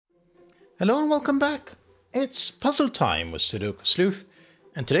Hello and welcome back. It's puzzle time with Sudoku Sleuth,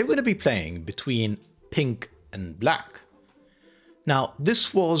 and today we're going to be playing between pink and black. Now,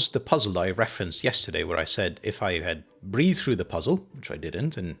 this was the puzzle I referenced yesterday where I said if I had breezed through the puzzle, which I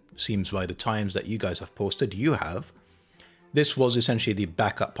didn't, and seems by the times that you guys have posted, you have. This was essentially the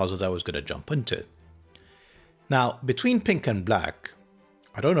backup puzzle that I was going to jump into. Now, between pink and black,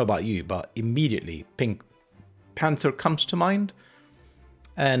 I don't know about you, but immediately Panther comes to mind.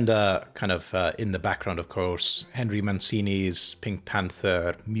 And in the background, of course, Henry Mancini's Pink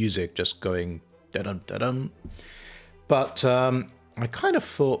Panther music just going da-dum, da-dum. But I kind of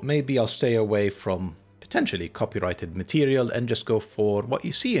thought maybe I'll stay away from potentially copyrighted material and just go for what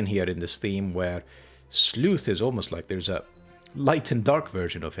you see in here in this theme, where Sleuth is almost like there's a light and dark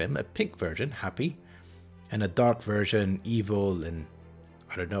version of him, a pink version, happy, and a dark version, evil and,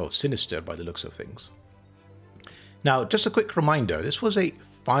 I don't know, sinister by the looks of things. Now, just a quick reminder, this was a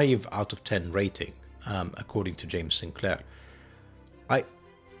 5 out of 10 rating, according to James Sinclair.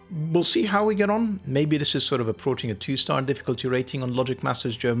 We'll see how we get on. Maybe this is sort of approaching a 2-star difficulty rating on Logic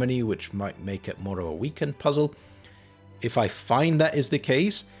Masters Germany, which might make it more of a weekend puzzle. If I find that is the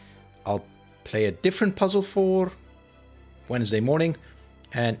case, I'll play a different puzzle for Wednesday morning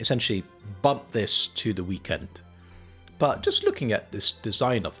and essentially bump this to the weekend. But just looking at this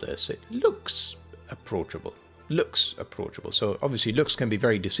design of this, it looks approachable. So obviously looks can be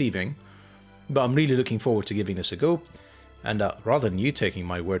very deceiving, but I'm really looking forward to giving this a go. And rather than you taking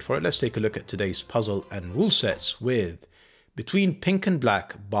my word for it, let's take a look at today's puzzle and rule sets with Between Pink and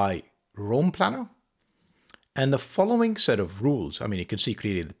Black by Raumplaner. And the following set of rules, I mean, you can see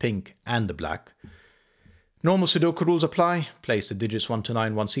clearly the pink and the black. Normal Sudoku rules apply. Place the digits 1 to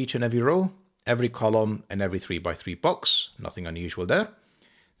 9 once each in every row, every column, and every 3x3 box. Nothing unusual there.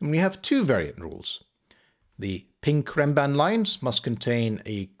 Then we have 2 variant rules. The pink Renban lines must contain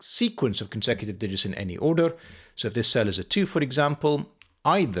a sequence of consecutive digits in any order. So if this cell is a 2, for example,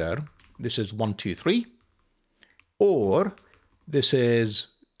 either this is 1, 2, 3, or this is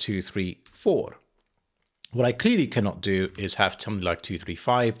 2, 3, 4. What I clearly cannot do is have something like 2, 3,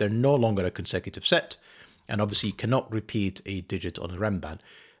 5. They're no longer a consecutive set. And obviously you cannot repeat a digit on a Renban.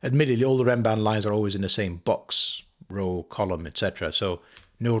 Admittedly, all the Renban lines are always in the same box, row, column, etc. So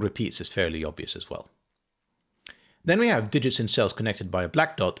no repeats is fairly obvious as well. Then we have digits in cells connected by a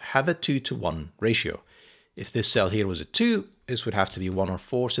black dot have a 2 to 1 ratio. If this cell here was a 2, this would have to be 1 or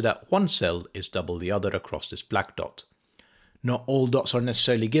 4, so that one cell is double the other across this black dot. Not all dots are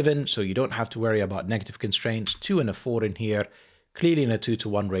necessarily given, so you don't have to worry about negative constraints. 2 and a 4 in here, clearly in a 2 to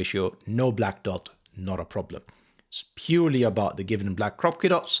 1 ratio, no black dot, not a problem. It's purely about the given black crop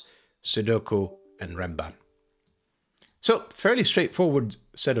dots, Sudoku and Renban. So, fairly straightforward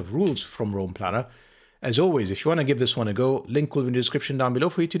set of rules from Raumplaner. As always, if you want to give this one a go, link will be in the description down below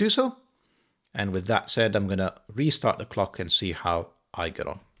for you to do so. And with that said, I'm going to restart the clock and see how I get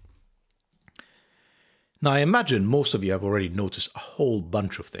on. Now, I imagine most of you have already noticed a whole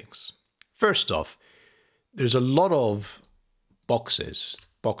bunch of things. First off, there's a lot of boxes.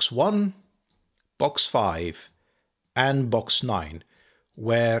 Box 1, box 5, and box 9,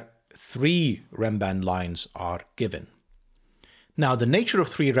 where 3 Renban lines are given. Now, the nature of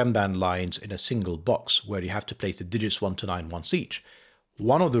 3 Renban lines in a single box, where you have to place the digits 1 to 9 once each.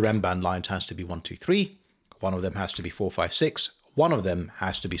 One of the Renban lines has to be 1, 2, 3. One of them has to be 4, 5, 6. One of them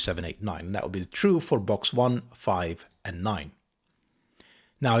has to be 7, 8, 9. And that will be true for box 1, 5, and 9.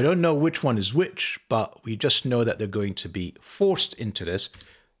 Now, I don't know which one is which, but we just know that they're going to be forced into this.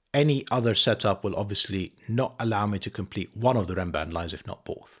 Any other setup will obviously not allow me to complete one of the Renban lines, if not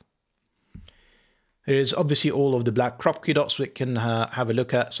both. There is obviously all of the black crop key dots we can have a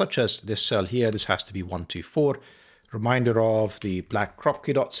look at, such as this cell here. This has to be 1, 2, 4. Reminder of the black crop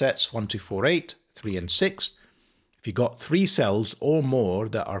key dot sets 1, 2, 4, 8, 3, and 6. If you got 3 cells or more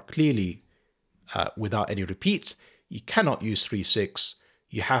that are clearly without any repeats, you cannot use 3, 6.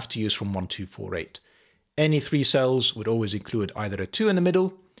 You have to use from 1, 2, 4, 8. Any 3 cells would always include either a 2 in the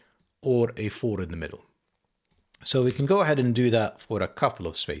middle or a 4 in the middle. So we can go ahead and do that for a couple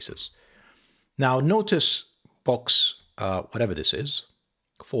of spaces. Now notice box, whatever this is,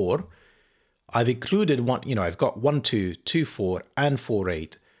 4, I've included one, I've got 1, 2, 2, 4, and 4,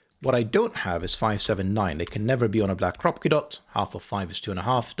 8. What I don't have is 5, 7, 9. They can never be on a black crop key dot. Half of 5 is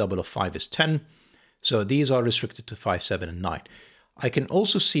 2.5, double of 5 is 10. So these are restricted to 5, 7, and 9. I can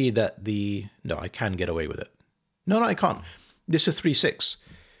also see that no, I can get away with it. No, I can't. This is 3, 6.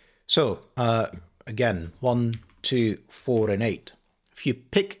 So again, 1, 2, 4, and 8. If you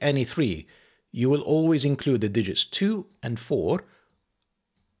pick any 3, you will always include the digits 2 and 4,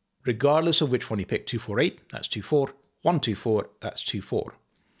 regardless of which one you pick. 2, 4, 8, that's 2, 4. 1, 2, 4, that's 2, 4.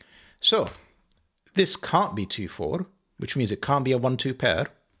 So this can't be 2-4, which means it can't be a 1-2 pair,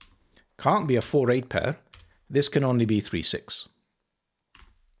 can't be a 4-8 pair. This can only be 3-6.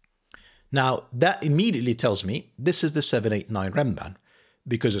 Now, that immediately tells me this is the 7-8-9 Renban,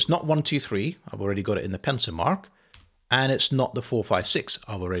 because it's not 1-2-3, I've already got it in the pencil mark, and it's not the 4-5-6,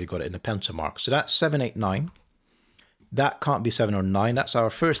 I've already got it in the pencil mark. So that's 7-8-9. That can't be 7 or 9, that's our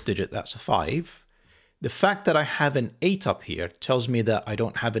first digit, that's a 5. The fact that I have an 8 up here tells me that I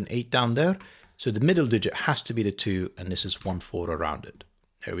don't have an 8 down there, so the middle digit has to be the 2, and this is 1-4 around it.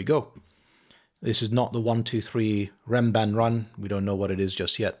 There we go. This is not the 1-2-3 Renban run, we don't know what it is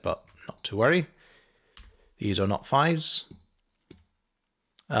just yet, but not to worry. These are not 5s.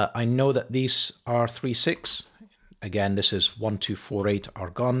 I know that these are 3-6. Again, this is 1-2-4-8 are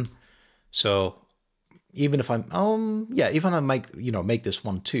gone. So even if I'm even I make make this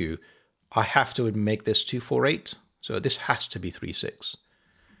 1-2, I have to make this 2-4-8. So this has to be 3-6.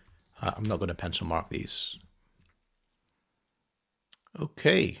 I'm not going to pencil mark these.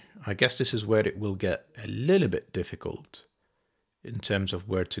 Okay, I guess this is where it will get a little bit difficult in terms of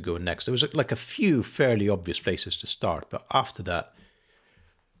where to go next. There was like a few fairly obvious places to start, but after that,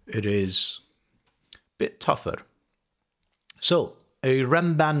 it is a bit tougher. So a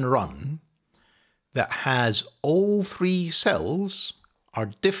Renban run that has all 3 cells are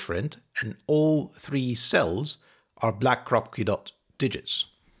different and all 3 cells are black Kropke dot digits.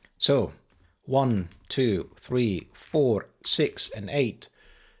 So 1, 2, 3, 4, 6, and 8.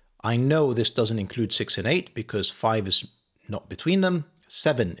 I know this doesn't include 6 and 8 because 5 is not between them,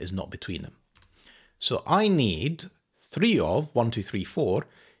 7 is not between them. So I need 3 of 1, 2, 3, 4,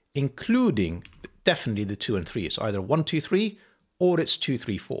 including definitely the 2 and 3. It's either 1, 2, 3 or it's 2,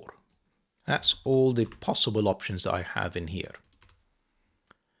 3, 4. That's all the possible options that I have in here.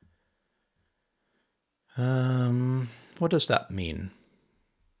 What does that mean?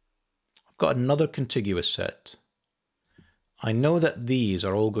 I've got another contiguous set. I know that these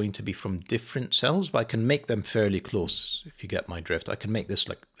are all going to be from different cells, but I can make them fairly close, if you get my drift. I can make this,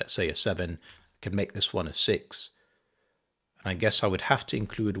 like, let's say a 7. I can make this one a 6. And I guess I would have to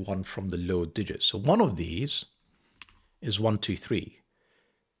include one from the low digits. So one of these is 1, 2, 3.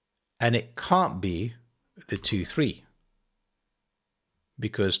 And it can't be the 2, 3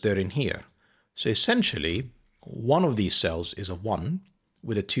 because they're in here. So essentially, one of these cells is a 1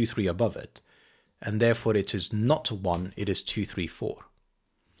 with a 2, 3 above it. And therefore it is not a 1, it is 2, 3, 4.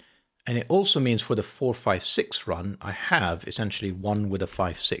 And it also means for the 4, 5, 6 run, I have essentially 1 with a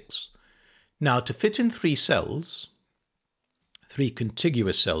 5, 6. Now to fit in 3 cells, 3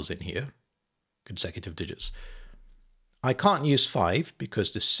 contiguous cells in here, consecutive digits, I can't use 5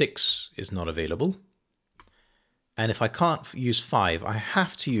 because the 6 is not available. And if I can't use 5, I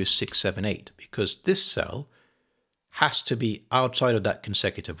have to use 6, 7, 8 because this cell has to be outside of that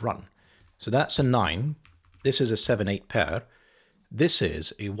consecutive run. So that's a 9. This is a 7, 8 pair. This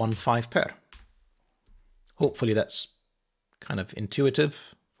is a 1, 5 pair. Hopefully that's kind of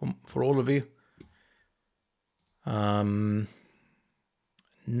intuitive for all of you.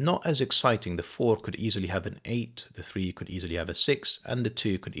 Not as exciting. The 4 could easily have an 8, the 3 could easily have a 6, and the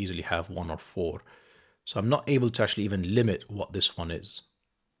 2 could easily have 1 or 4. So I'm not able to actually even limit what this one is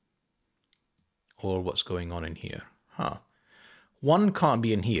or what's going on in here. 1 can't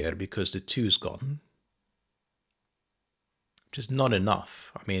be in here because the 2 is gone, which is not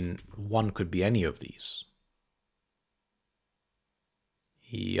enough. I mean, 1 could be any of these.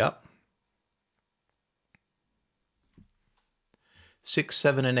 Yep. 6,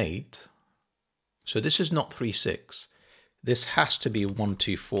 7, and 8. So this is not 3, 6. This has to be 1,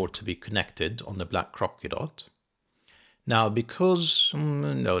 2, 4 to be connected on the black Kropke dot. Now, because,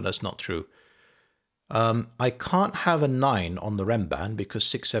 no, that's not true. I can't have a 9 on the Renban because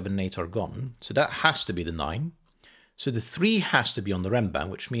 6, 7, and 8 are gone. So that has to be the 9. So the 3 has to be on the Renban,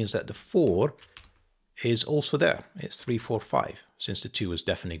 which means that the 4 is also there. It's 3, 4, 5, since the 2 is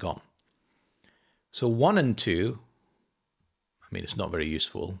definitely gone. So 1 and 2, I mean, it's not very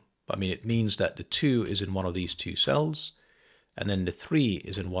useful, but I mean, it means that the 2 is in one of these 2 cells, and then the 3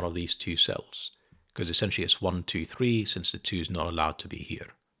 is in one of these 2 cells, because essentially it's 1, 2, 3, since the 2 is not allowed to be here.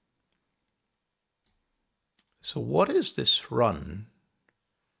 So what is this run?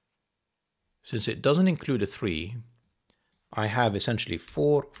 Since it doesn't include a 3, I have essentially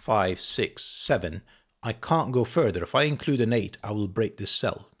 4, 5, 6, 7. I can't go further. If I include an 8, I will break this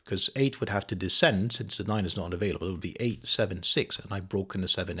cell, because 8 would have to descend since the 9 is not available. It would be 8, 7, 6, and I've broken the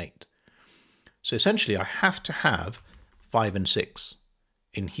 7, 8. So essentially I have to have 5 and 6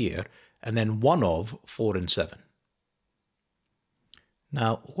 in here, and then one of 4 and 7.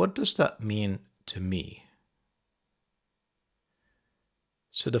 Now, what does that mean to me?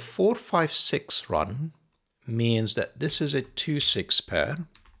 So the 4, 5, 6 run means that this is a 2, 6 pair,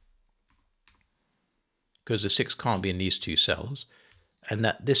 because the 6 can't be in these two cells, and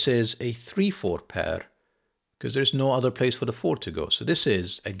that this is a 3, 4 pair, because there's no other place for the 4 to go. So this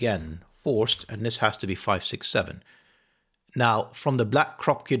is, again, forced, and this has to be 5, 6, 7. Now, from the black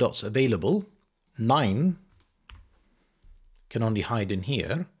crop key dots available, 9 can only hide in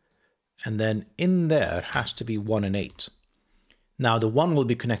here, and then in there has to be 1 and 8. Now, the 1 will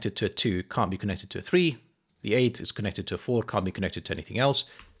be connected to a 2, can't be connected to a 3. The 8 is connected to a 4, can't be connected to anything else.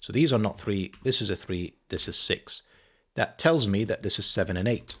 So these are not 3, this is a 3, this is 6. That tells me that this is 7 and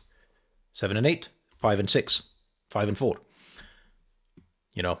 8. 7 and 8, 5 and 6, 5 and 4.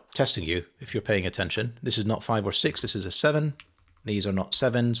 You know, testing you if you're paying attention. This is not 5 or 6, this is a 7. These are not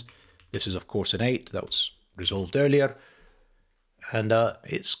 7s. This is, of course, an 8. That was resolved earlier. And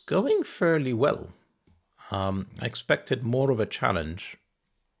it's going fairly well. I expected more of a challenge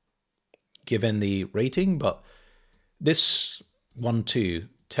given the rating, but this 1, 2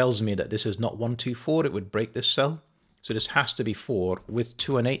 tells me that this is not 1, 2, 4. It would break this cell. So this has to be 4 with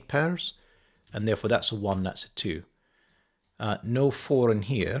 2 and 8 pairs. And therefore that's a 1, that's a 2. No 4 in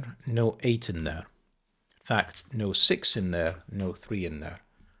here, no 8 in there. In fact, no 6 in there, no 3 in there.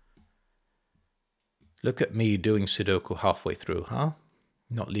 Look at me doing Sudoku halfway through, huh?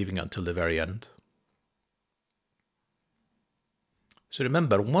 Not leaving it until the very end. So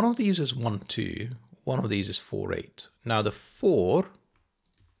remember, one of these is 1, 2, one of these is 4, 8. Now the 4,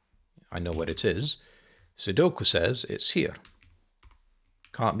 I know what it is. Sudoku says it's here.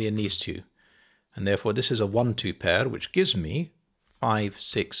 Can't be in these two. And therefore this is a 1, 2 pair, which gives me 5,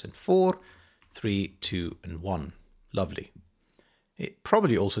 6, and 4, 3, 2, and 1. Lovely. It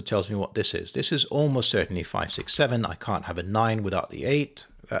probably also tells me what this is. This is almost certainly 5, 6, 7. I can't have a 9 without the 8.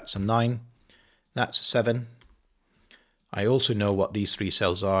 That's a 9. That's a 7. I also know what these 3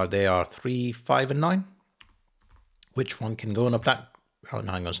 cells are. They are 3, 5, and 9. Which one can go in a black? Oh,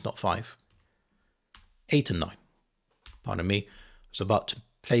 no, hang on, it's not 5. 8 and 9. Pardon me. I was about to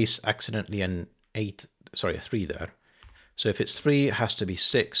place accidentally an 8, sorry, a 3 there. So if it's 3, it has to be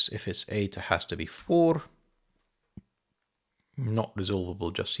 6. If it's 8, it has to be 4. Not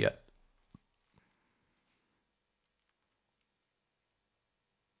resolvable just yet.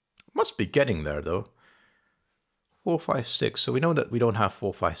 Must be getting there though. 4, 5, 6. So we know that we don't have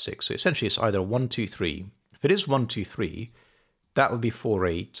 4, 5, 6. So essentially it's either 1, 2, 3. If it is 1, 2, 3, that would be 4,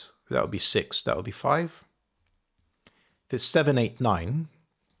 8. That would be 6. That would be 5. If it's 7, 8, 9,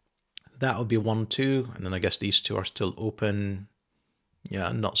 that would be 1, 2. And then I guess these two are still open.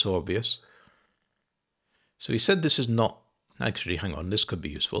 Yeah, not so obvious. So he said this is not, actually, hang on, this could be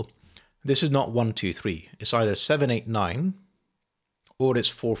useful. This is not 1, 2, 3. It's either 7, 8, 9, or it's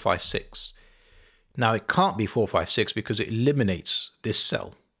 4, 5, 6. Now it can't be 4, 5, 6 because it eliminates this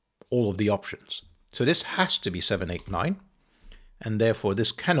cell, all of the options. So this has to be 7, 8, 9. And therefore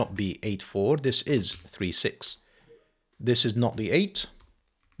this cannot be 8, 4. This is 3, 6. This is not the 8.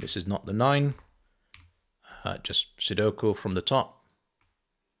 This is not the 9. Just Sudoku from the top.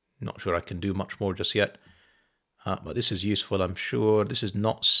 Not sure I can do much more just yet. But this is useful, I'm sure. This is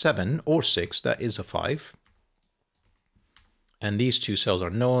not 7 or 6. That is a 5. And these two cells are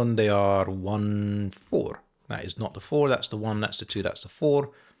known. They are 1, 4. That is not the 4. That's the 1. That's the 2. That's the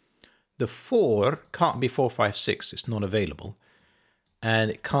 4. The 4 can't be 4, 5, 6. It's not available. And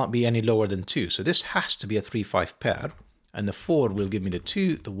it can't be any lower than 2. So this has to be a 3, 5 pair. And the 4 will give me the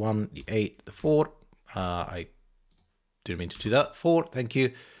 2, the 1, the 8, the 4. I didn't mean to do that. 4, thank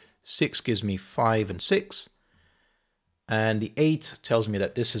you. 6 gives me 5 and 6. And the 8 tells me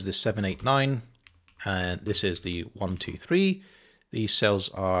that this is the 7, 8, 9. And this is the 1, 2, 3. These cells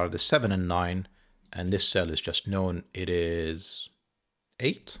are the 7 and 9. And this cell is just known. It is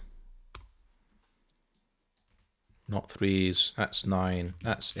 8. Not 3s. That's 9.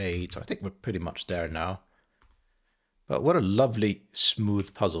 That's 8. I think we're pretty much there now. But what a lovely,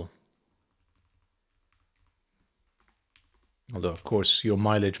 smooth puzzle. Although, of course, your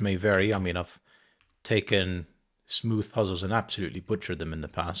mileage may vary. I mean, I've taken smooth puzzles and absolutely butchered them in the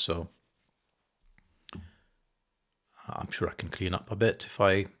past, so I'm sure I can clean up a bit if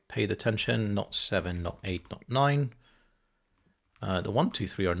I paid attention. Not 7, not 8, not 9. The 1, 2,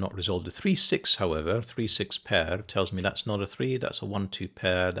 3 are not resolved. The 3, 6, however, 3, 6 pair tells me that's not a 3. That's a 1, 2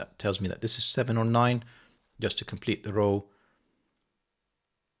 pair. That tells me that this is 7 or 9, just to complete the row.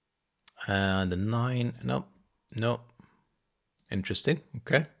 And the 9, nope, nope. Interesting,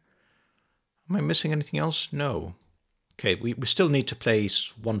 okay. Am I missing anything else? No. Okay, we still need to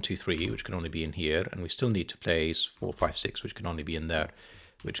place 1, 2, 3, which can only be in here, and we still need to place 4, 5, 6, which can only be in there,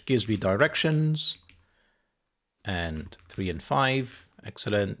 which gives me directions, and 3 and 5,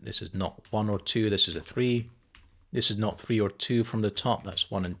 Excellent. This is not 1 or 2. This is a 3. This is not 3 or 2 from the top.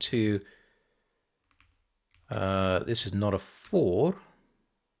 That's 1 and 2. This is not a 4.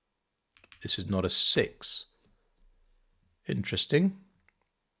 This is not a 6. Interesting.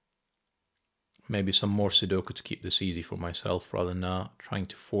 Maybe some more Sudoku to keep this easy for myself rather than trying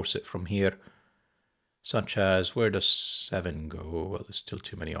to force it from here. Such as, where does 7 go? Well, there's still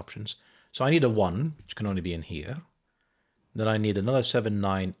too many options. So I need a 1, which can only be in here. Then I need another 7,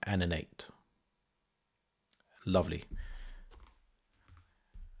 9, and an 8. Lovely.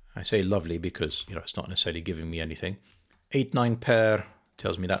 I say lovely because, you know, it's not necessarily giving me anything. 8, 9 pair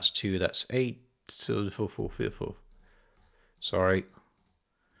tells me that's 2, that's 8. So 4, 4, 4, 4. Sorry.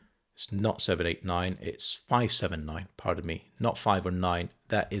 It's not 7, 8, 9. It's 5, 7, 9. Pardon me. Not 5 or 9.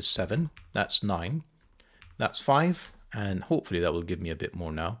 That is 7. That's 9. That's 5. And hopefully that will give me a bit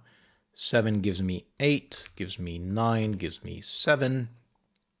more now. 7 gives me 8. Gives me 9. Gives me 7.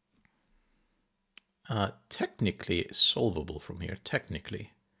 Technically, it's solvable from here.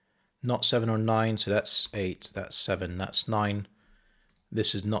 Technically. Not 7 or 9. So that's 8. That's 7. That's 9.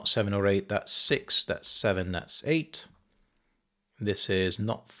 This is not 7 or 8. That's 6. That's 7. That's 8. This is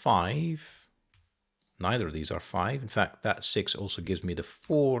not 5. Neither of these are 5. In fact, that 6 also gives me the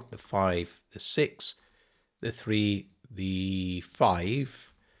 4, the 5, the 6, the 3, the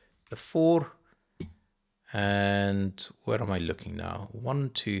 5, the 4. And where am I looking now? 1,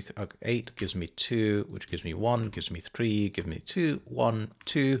 2, 3, okay, 8 gives me 2, which gives me 1, gives me 3, gives me 2, 1,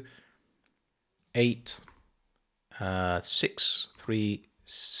 2, 8, 6, 3,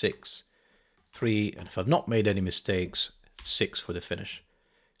 6, 3. And if I've not made any mistakes, 6 for the finish.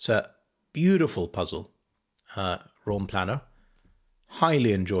 It's a beautiful puzzle, Raumplaner,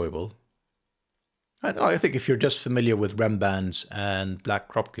 highly enjoyable. And I think if you're just familiar with Renbans and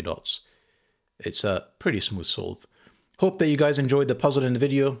black Kropke dots, it's a pretty smooth solve. Hope that you guys enjoyed the puzzle in the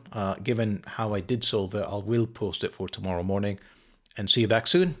video. Given how I did solve it, I will post it for tomorrow morning. And see you back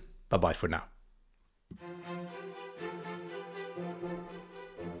soon. Bye-bye for now.